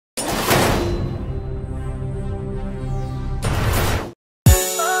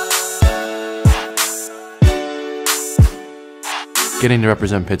Getting to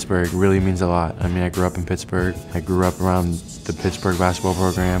represent Pittsburgh really means a lot. I mean, I grew up in Pittsburgh. I grew up around the Pittsburgh basketball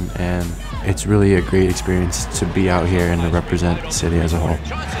program, and it's really a great experience to be out here and to represent the city as a whole.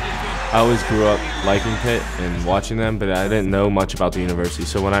 I always grew up liking Pitt and watching them, but I didn't know much about the university.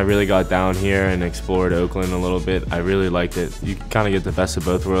 So when I really got down here and explored Oakland a little bit, I really liked it. You kind of get the best of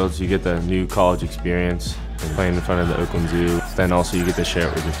both worlds. You get the new college experience and playing in front of the Oakland Zoo. Then also you get to share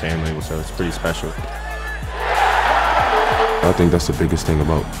it with your family, so it's pretty special. I think that's the biggest thing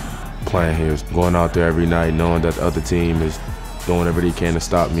about playing here is going out there every night, knowing that the other team is doing whatever they can to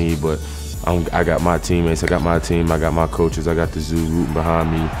stop me, but I got my teammates, I got my team, I got my coaches, I got the Zoo rooting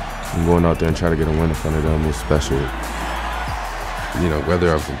behind me. And going out there and trying to get a win in front of them is special. You know,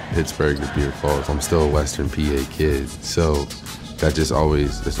 whether I'm from Pittsburgh or Deer Falls, I'm still a Western PA kid, so that just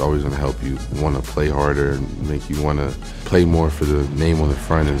always going to help you want to play harder and make you want to play more for the name on the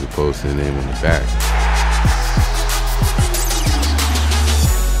front as opposed to the name on the back.